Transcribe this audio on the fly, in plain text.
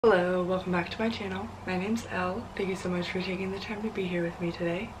Hello, welcome back to my channel. My name's Elle. Thank you so much for taking the time to be here with me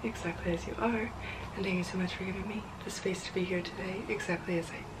today, exactly as you are. And thank you so much for giving me the space to be here today, exactly as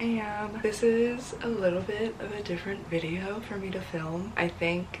I am. This is a little bit of a different video for me to film. I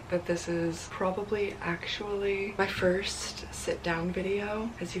think that this is probably actually my first sit-down video,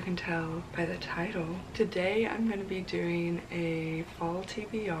 as you can tell by the title. Today I'm going to be doing a fall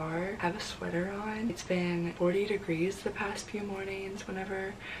TBR. I have a sweater on. It's been 40 degrees the past few mornings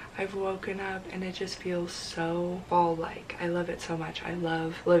whenever I've woken up, and it just feels so fall-like. I love it so much. I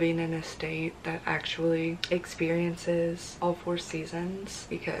love living in a state that actually experiences all 4 seasons,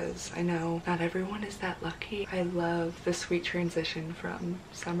 because I know not everyone is that lucky. I love the sweet transition from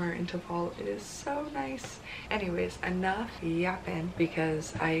summer into fall. It is so nice. Anyways, enough yapping,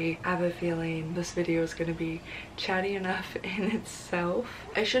 because I have a feeling this video is going to be chatty enough in itself.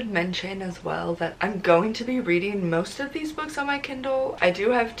 I should mention as well that I'm going to be reading most of these books on my Kindle. I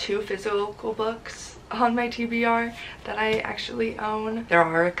do have 2 physical books on my TBR that I actually own. There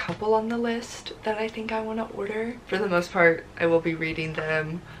are a couple on the list that I think I want to order. For the most part, I will be reading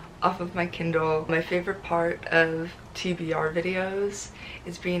them off of my Kindle. My favorite part of TBR videos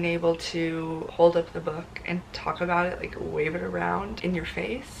is being able to hold up the book and talk about it, like wave it around in your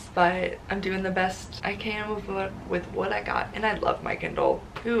face. But I'm doing the best I can with what I got, and I love my Kindle.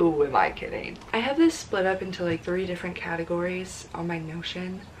 Who am I kidding? I have this split up into like 3 different categories on my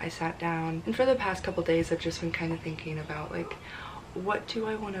Notion. I sat down, and for the past couple days I've just been kind of thinking about like, what do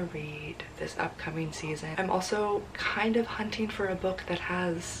I want to read this upcoming season? I'm also kind of hunting for a book that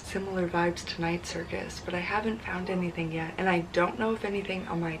has similar vibes to Night Circus, but I haven't found anything yet, and I don't know if anything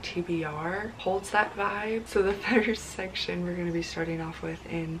on my TBR holds that vibe. So the first section we're going to be starting off with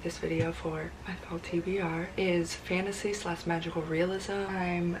in this video for my fall TBR is fantasy / magical realism.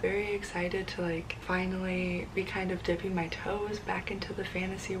 I'm very excited to like finally be kind of dipping my toes back into the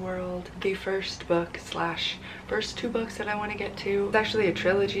fantasy world. The first book / first 2 books that I want to get to, it's actually a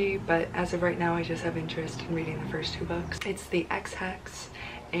trilogy, but as of right now I just have interest in reading the first 2 books. It's the X-Hex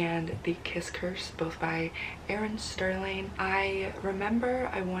and the Kiss Curse, both by Erin Sterling. I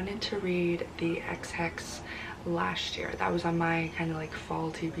remember I wanted to read the X-Hex last year. That was on my kind of like fall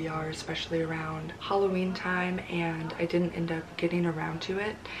TBR, especially around Halloween time, and I didn't end up getting around to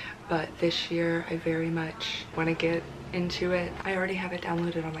it. But this year I very much want to get into it. I already have it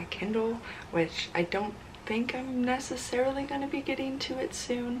downloaded on my Kindle, which I don't think I'm necessarily going to be getting to it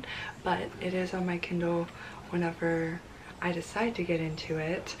soon, but it is on my Kindle whenever I decide to get into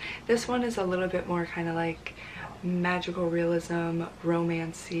it. This one is a little bit more kind of like magical realism,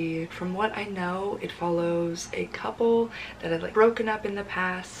 romancy. From what I know, it follows a couple that had like broken up in the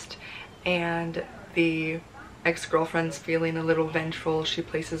past, and the ex-girlfriend's feeling a little vengeful. She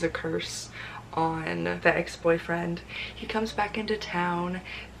places a curse on the ex-boyfriend. He comes back into town,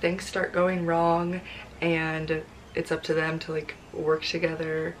 things start going wrong, and it's up to them to like work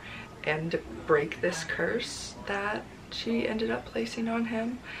together and break this curse that she ended up placing on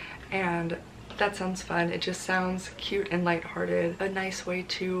him. And that sounds fun. It just sounds cute and lighthearted. A nice way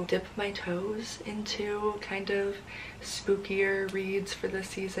to dip my toes into kind of spookier reads for this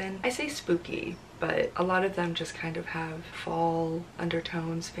season. I say spooky, but a lot of them just kind of have fall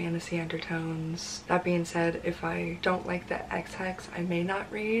undertones, fantasy undertones. That being said, if I don't like the X-Hex, I may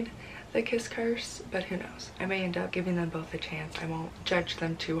not read the Kiss Curse, but who knows? I may end up giving them both a chance. I won't judge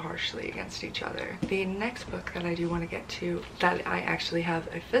them too harshly against each other. The next book that I do want to get to, that I actually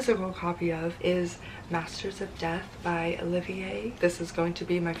have a physical copy of, is Masters of Death by Olivier. This is going to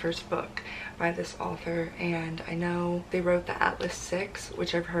be my first book by this author, and I know they wrote the Atlas 6,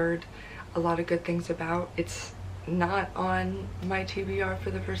 which I've heard a lot of good things about. It's not on my TBR for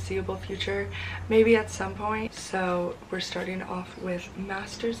the foreseeable future, maybe at some point. So we're starting off with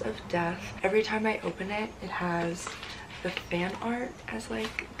Masters of Death. Every time I open it, it has the fan art as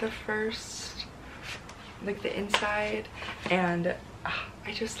like the first, like the inside, and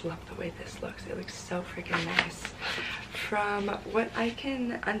I just love the way this looks. It looks so freaking nice. From what I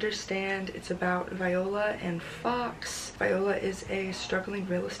can understand, it's about Viola and Fox. Viola is a struggling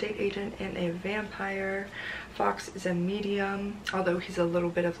real estate agent and a vampire. Fox is a medium, although he's a little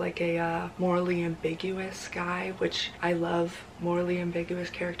bit of like a morally ambiguous guy, which I love. Morally ambiguous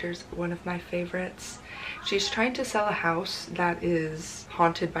characters, one of my favorites. She's trying to sell a house that is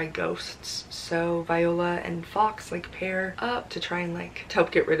haunted by ghosts, so Viola and Fox like pair up to try and like help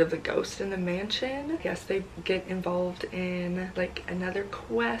get rid of the ghost in the mansion. Yes, they get involved in like another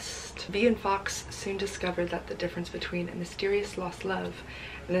quest. V and Fox soon discover that the difference between a mysterious lost love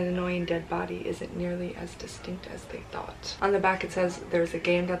and an annoying dead body isn't nearly as distinct as they thought. On the back it says, there's a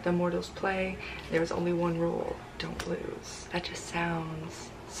game that the mortals play, there's only one rule: don't lose. That just sounds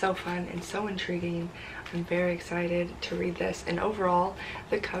so fun and so intriguing. I'm very excited to read this, and overall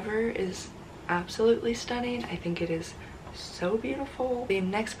the cover is absolutely stunning. I think it is so beautiful. The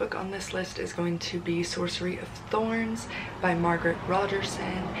next book on this list is going to be Sorcery of Thorns by Margaret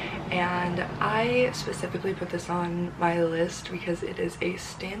Rogerson, and I specifically put this on my list because it is a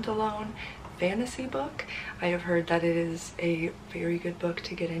standalone fantasy book. I have heard that it is a very good book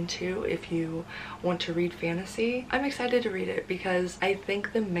to get into if you want to read fantasy. I'm excited to read it because I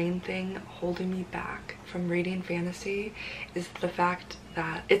think the main thing holding me back from reading fantasy is the fact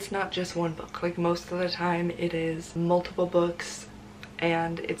that it's not just one book. Like, most of the time it is multiple books,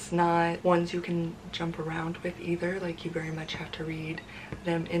 and it's not ones you can jump around with either. Like, you very much have to read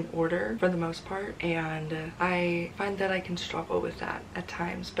them in order for the most part, and I find that I can struggle with that at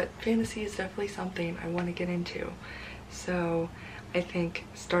times, but fantasy is definitely something I want to get into. So I think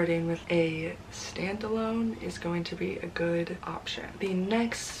starting with a standalone is going to be a good option. The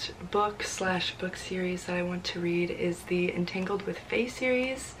next book slash book series that I want to read is the Entangled with Fae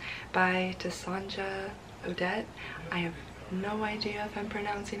series by Tasanja Odette. I have no idea if I'm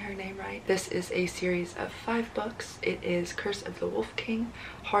pronouncing her name right. This is a series of 5 books. It is Curse of the Wolf King,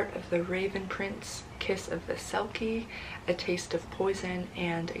 Heart of the Raven Prince, Kiss of the Selkie, A Taste of Poison,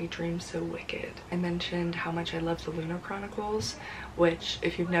 and A Dream So Wicked. I mentioned how much I love the Lunar Chronicles, which,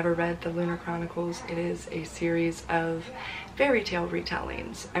 if you've never read the Lunar Chronicles, it is a series of fairy tale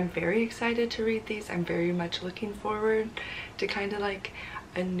retellings. I'm very excited to read these. I'm very much looking forward to kind of like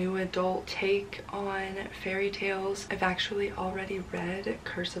a new adult take on fairy tales. I've actually already read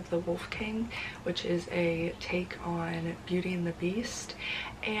Curse of the Wolf King, which is a take on Beauty and the Beast,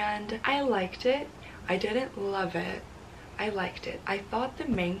 and I liked it. I didn't love it. I liked it. I thought the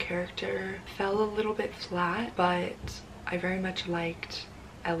main character fell a little bit flat, but I very much liked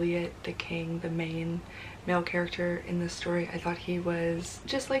Elliot the King, the main male character in this story. I thought he was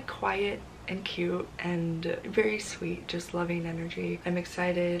just like quiet and cute and very sweet, just loving energy. I'm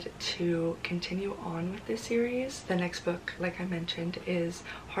excited to continue on with this series. The next book, like I mentioned, is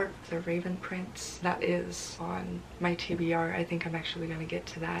Heart of the Raven Prince. That is on my TBR. I think I'm actually going to get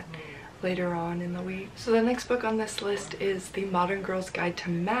to that later on in the week. So the next book on this list is The Modern Girl's Guide to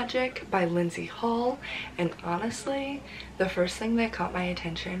Magic by Lindsay Hall, and honestly, the first thing that caught my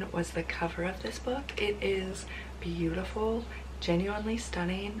attention was the cover of this book. It is beautiful, genuinely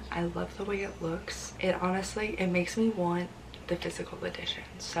stunning. I love the way it looks. It honestly, it makes me want the physical edition,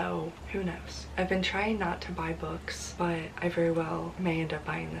 so who knows. I've been trying not to buy books, but I very well may end up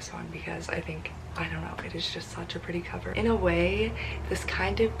buying this one because I think, I don't know, it is just such a pretty cover. In a way, this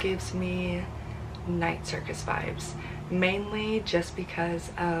kind of gives me Night Circus vibes, mainly just because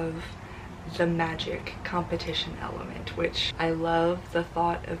of the magic competition element, which I love the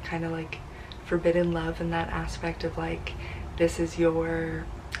thought of, kind of like forbidden love, and that aspect of like, this is your,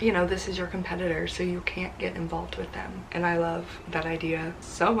 you know, this is your competitor, so you can't get involved with them. And I love that idea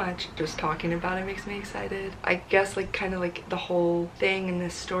so much. Just talking about it makes me excited. I guess like kind of like the whole thing in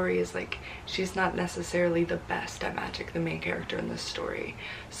this story is like, she's not necessarily the best at magic, the main character in this story.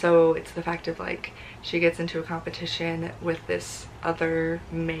 So it's the fact of like, she gets into a competition with this other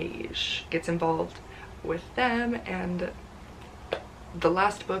mage, gets involved with them, and the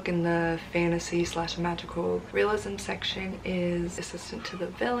last book in the fantasy slash magical realism section is Assistant to the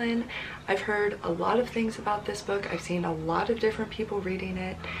Villain. I've heard a lot of things about this book. I've seen a lot of different people reading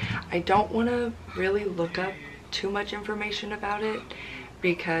it. I don't want to really look up too much information about it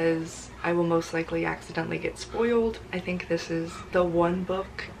because I will most likely accidentally get spoiled. I think this is the one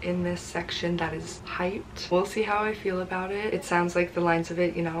book in this section that is hyped. We'll see how I feel about it. It sounds like the lines of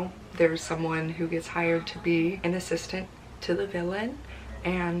it, you know, there's someone who gets hired to be an assistant to the villain,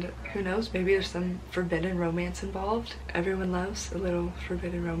 and who knows, maybe there's some forbidden romance involved. Everyone loves a little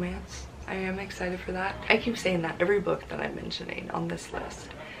forbidden romance. I am excited for that. I keep saying that every book that I'm mentioning on this list,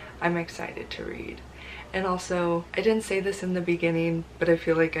 I'm excited to read. And also, I didn't say this in the beginning, but I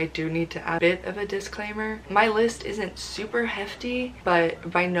feel like I do need to add a bit of a disclaimer. My list isn't super hefty, but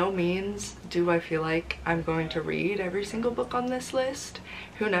by no means do I feel like I'm going to read every single book on this list.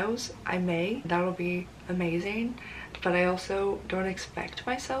 Who knows? I may. That'll be amazing. But I also don't expect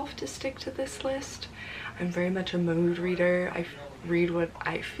myself to stick to this list. I'm very much a mood reader. I read what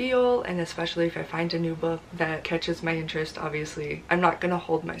I feel, and especially if I find a new book that catches my interest, obviously I'm not gonna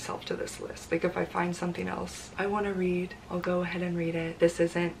hold myself to this list. Like, if I find something else I want to read, I'll go ahead and read it. This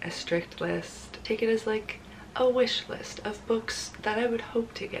isn't a strict list. Take it as like a wish list of books that I would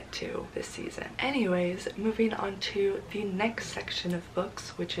hope to get to this season. Anyways, moving on to the next section of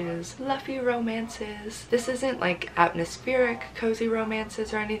books, which is fluffy romances. This isn't like atmospheric cozy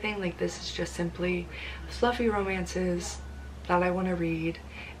romances or anything. Like, this is just simply fluffy romances that I want to read.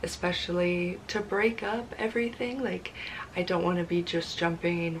 especially to break up everything. Like, I don't want to be just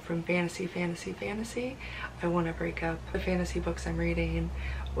jumping from fantasy. I want to break up the fantasy books I'm reading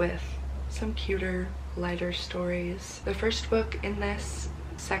with some cuter, lighter stories. The first book in this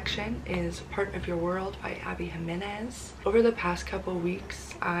section is Part of Your World by Abby Jimenez. Over the past couple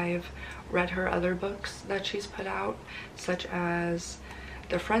weeks, I've read her other books that she's put out, such as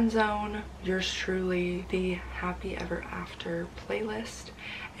The Friend Zone, Yours Truly, the Happy Ever After playlist,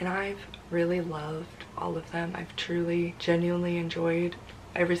 and I've really loved all of them. I've truly, genuinely enjoyed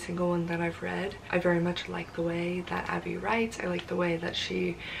every single one that I've read. I very much like the way that Abby writes. I like the way that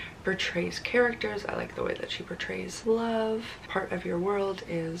she portrays characters. I like the way that she portrays love. Part of Your World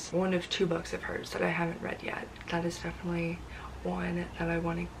is one of 2 books of hers that I haven't read yet. That is definitely one that I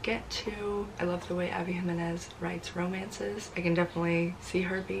want to get to. I love the way Abby Jimenez writes romances. I can definitely see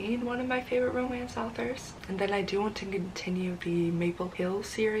her being one of my favorite romance authors. And then I do want to continue the Maple Hill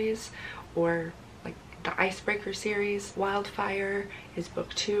series, or like the Icebreaker series. Wildfire is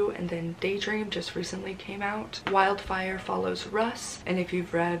book 2, and then Daydream just recently came out. Wildfire follows Russ, and if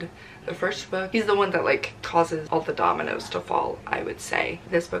you've read the first book, he's the one that like causes all the dominoes to fall, I would say.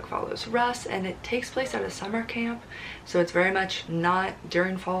 This book follows Russ, and it takes place at a summer camp, so it's very much not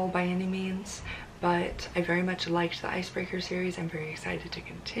during fall by any means, but I very much liked the Icebreaker series. I'm very excited to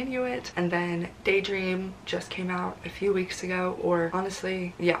continue it. And then Daydream just came out a few weeks ago, or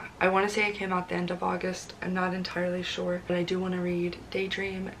honestly, yeah, I want to say it came out the end of August. I'm not entirely sure, but I do want to read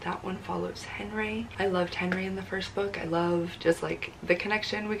Daydream. That one follows Henry. I loved Henry in the first book. I loved just like the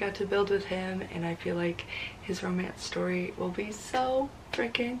connection we got to build with him, and I feel like his romance story will be so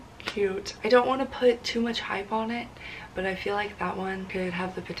freaking cute. I don't want to put too much hype on it, but I feel like that one could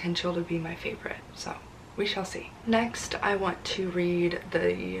have the potential to be my favorite, so we shall see. Next, I want to read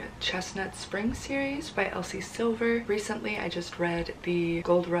the Chestnut Spring series by Elsie Silver. Recently, I just read the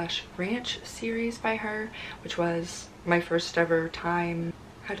Gold Rush Ranch series by her, which was my first ever time,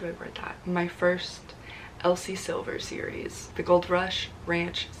 how do I word that? My first Elsie Silver series. The Gold Rush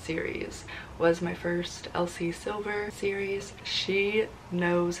Ranch series was my first Elsie Silver series. She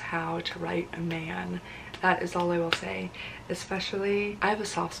knows how to write a man. That is all I will say. Especially, I have a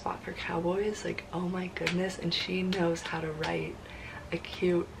soft spot for cowboys, like, oh my goodness, and she knows how to write a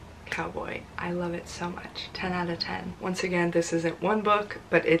cute cowboy. I love it so much. 10 out of 10. Once again, this isn't one book,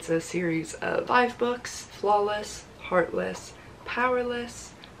 but it's a series of 5 books. Flawless, Heartless,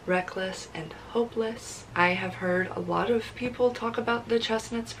 Powerless, Reckless, and Hopeless. I have heard a lot of people talk about the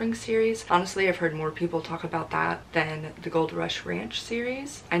Chestnut Spring series. Honestly, I've heard more people talk about that than the Gold Rush Ranch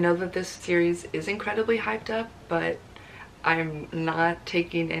series. I know that this series is incredibly hyped up, but I'm not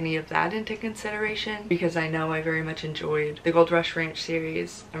taking any of that into consideration because I know I very much enjoyed the Gold Rush Ranch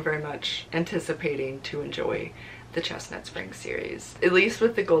series. I'm very much anticipating to enjoy the Chestnut Spring series. At least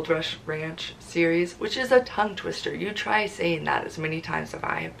with the Gold Rush Ranch series, which is a tongue twister. You try saying that as many times as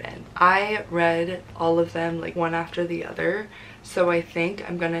I have been. I read all of them like one after the other, so I think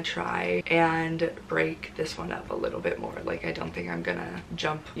I'm gonna try and break this one up a little bit more. Like, I don't think I'm gonna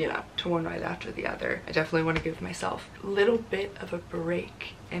jump, you know, to one right after the other. I definitely want to give myself a little bit of a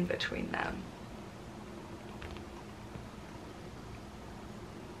break in between them.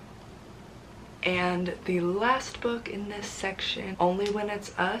 And the last book in this section, Only When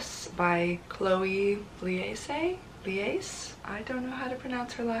It's Us by Chloe Liese? I don't know how to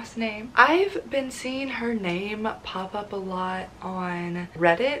pronounce her last name. I've been seeing her name pop up a lot on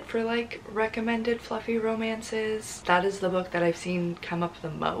Reddit for like recommended fluffy romances. That is the book that I've seen come up the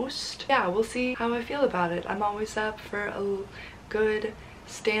most. Yeah, we'll see how I feel about it. I'm always up for a good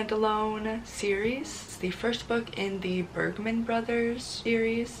standalone series. It's the first book in the Bergman Brothers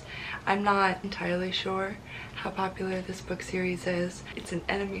series. I'm not entirely sure how popular this book series is. It's an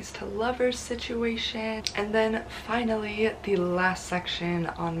enemies to lovers situation. And then finally, the last section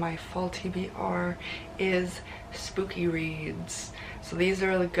on my fall TBR is spooky reads. So these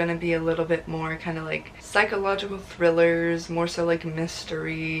are gonna be a little bit more kind of like psychological thrillers, more so like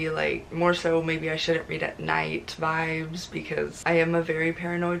mystery, like more so maybe I shouldn't read at night vibes because I am a very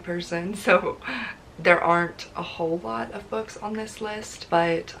paranoid person, so there aren't a whole lot of books on this list,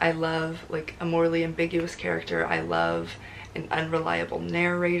 but I love like a morally ambiguous character. I love an unreliable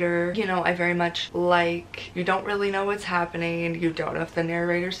narrator. You know, I very much like, you don't really know what's happening, you don't know if the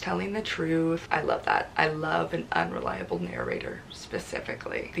narrator's telling the truth. I love that. I love an unreliable narrator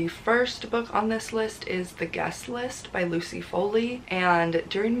specifically. The first book on this list is The Guest List by Lucy Foley, and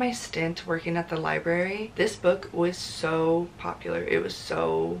during my stint working at the library, this book was so popular. It was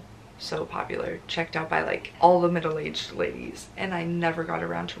so popular, checked out by like all the middle-aged ladies, and I never got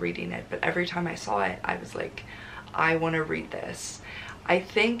around to reading it, but every time I saw it I was like, I want to read this. I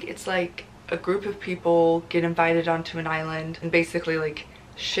think it's like a group of people get invited onto an island and basically like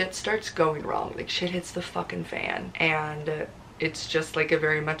shit starts going wrong. Like shit hits the fucking fan, and it's just like a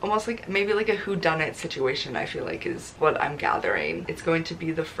very much almost like maybe like a whodunit situation, I feel like, is what I'm gathering. It's going to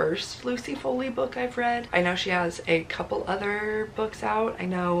be the first Lucy Foley book I've read. I know she has a couple other books out. I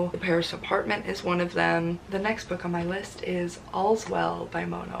know The Paris Apartment is one of them. The next book on my list is All's Well by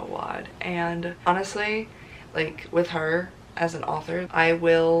Mona Awad, and honestly, like with her as an author, I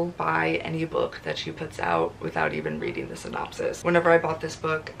will buy any book that she puts out without even reading the synopsis. Whenever I bought this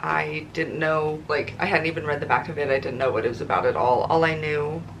book, I didn't know, like, I hadn't even read the back of it. I didn't know what it was about at all. All I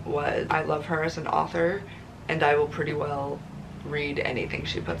knew was I love her as an author, and I will pretty well read anything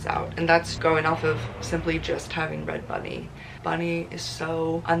she puts out. And that's going off of simply just having read Bunny. Bunny is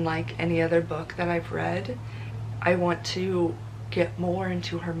so unlike any other book that I've read. I want to get more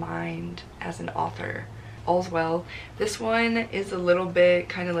into her mind as an author. All's Well. This one is a little bit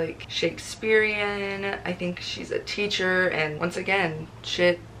kind of like Shakespearean. I think she's a teacher, and once again,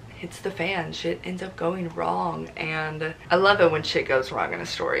 shit hits the fan. Shit ends up going wrong, and I love it when shit goes wrong in a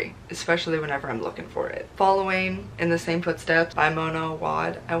story, especially whenever I'm looking for it. Following in the same footsteps by Mona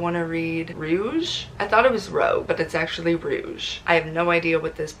Awad, I want to read Rouge. I thought it was Rogue, but it's actually Rouge. I have no idea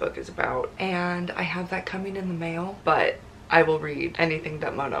what this book is about, and I have that coming in the mail, but I will read anything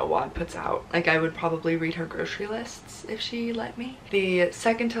that Mona Awad puts out. Like, I would probably read her grocery lists if she let me. The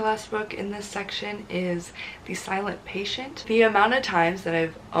second to last book in this section is The Silent Patient. The amount of times that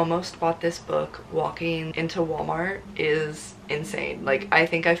I've almost bought this book walking into Walmart is insane. Like, I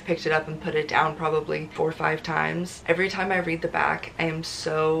think I've picked it up and put it down probably 4 or 5 times. Every time I read the back, I am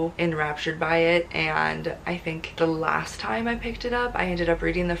so enraptured by it, and I think the last time I picked it up, I ended up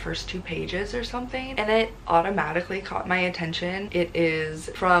reading the first 2 pages or something, and it automatically caught my attention. It is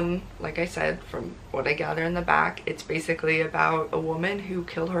from, like I said, from what I gather in the back, it's basically about a woman who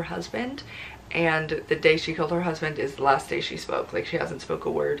killed her husband, and the day she killed her husband is the last day she spoke. Like, she hasn't spoke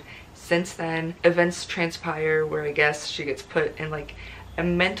a word since then. Events transpire where I guess she gets put in like a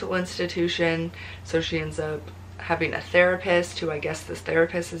mental institution, so she ends up having a therapist who, I guess this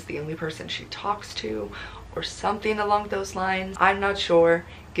therapist is the only person she talks to, or something along those lines. I'm not sure.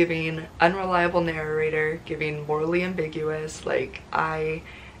 Giving unreliable narrator, giving morally ambiguous. Like, I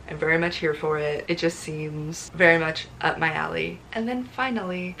am very much here for it. It just seems very much up my alley. And then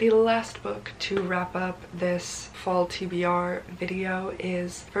finally, the last book to wrap up this fall TBR video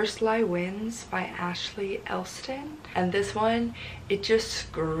is First Lie Wins by Ashley Elston. And this one, it just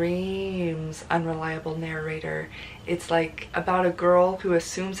screams unreliable narrator. It's like about a girl who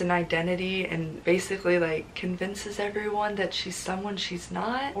assumes an identity and basically like convinces everyone that she's someone she's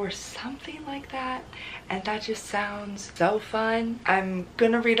not, or something like that. And that just sounds so fun. I'm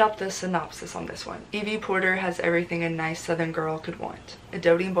gonna read out the synopsis on this one. Evie Porter has everything a nice southern girl could want. A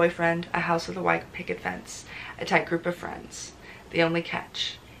doting boyfriend, a house with a white picket fence, a tight group of friends. The only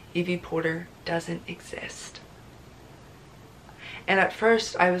catch, Evie Porter doesn't exist. And at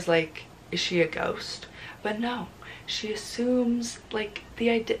first I was like, is she a ghost? But no, she assumes like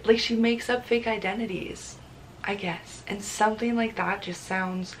she makes up fake identities, I guess. And something like that just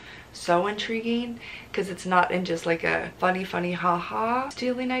sounds so intriguing, because it's not in just like a funny haha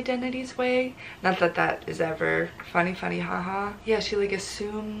stealing identities way. Not that that is ever funny haha. Yeah, she like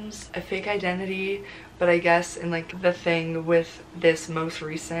assumes a fake identity, but I guess in like the thing with this most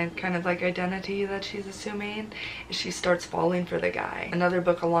recent kind of like identity that she's assuming is she starts falling for the guy. Another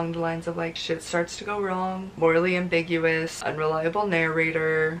book along the lines of like shit starts to go wrong, morally ambiguous, unreliable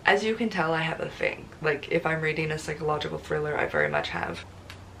narrator. As you can tell, I have a thing. Like, if I'm reading a psychological thriller, I very much have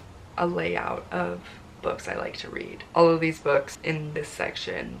a layout of books I like to read. All of these books in this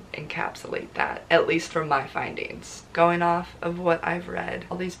section encapsulate that, at least from my findings. Going off of what I've read,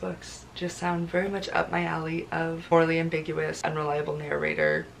 all these books just sound very much up my alley of morally ambiguous, unreliable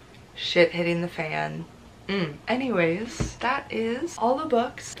narrator, shit hitting the fan. Anyways, that is all the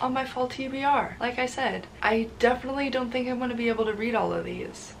books on my fall TBR. Like I said, I definitely don't think I'm going to be able to read all of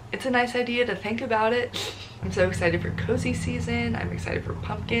these. It's a nice idea to think about it. I'm so excited for cozy season. I'm excited for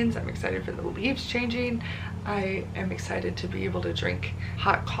pumpkins. I'm excited for the leaves changing. I am excited to be able to drink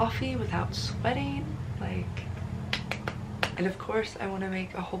hot coffee without sweating. And of course, I want to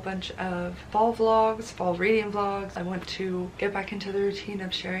make a whole bunch of fall vlogs, fall reading vlogs. I want to get back into the routine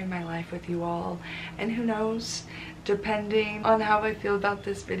of sharing my life with you all. And who knows, depending on how I feel about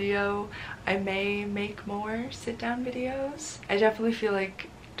this video, I may make more sit-down videos. I definitely feel like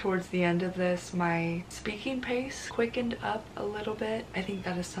towards the end of this, my speaking pace quickened up a little bit. I think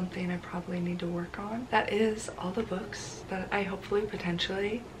that is something I probably need to work on. That is all the books that I hopefully,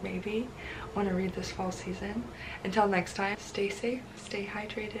 potentially, maybe want to read this fall season. Until next time, stay safe, stay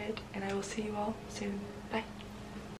hydrated, and I will see you all soon.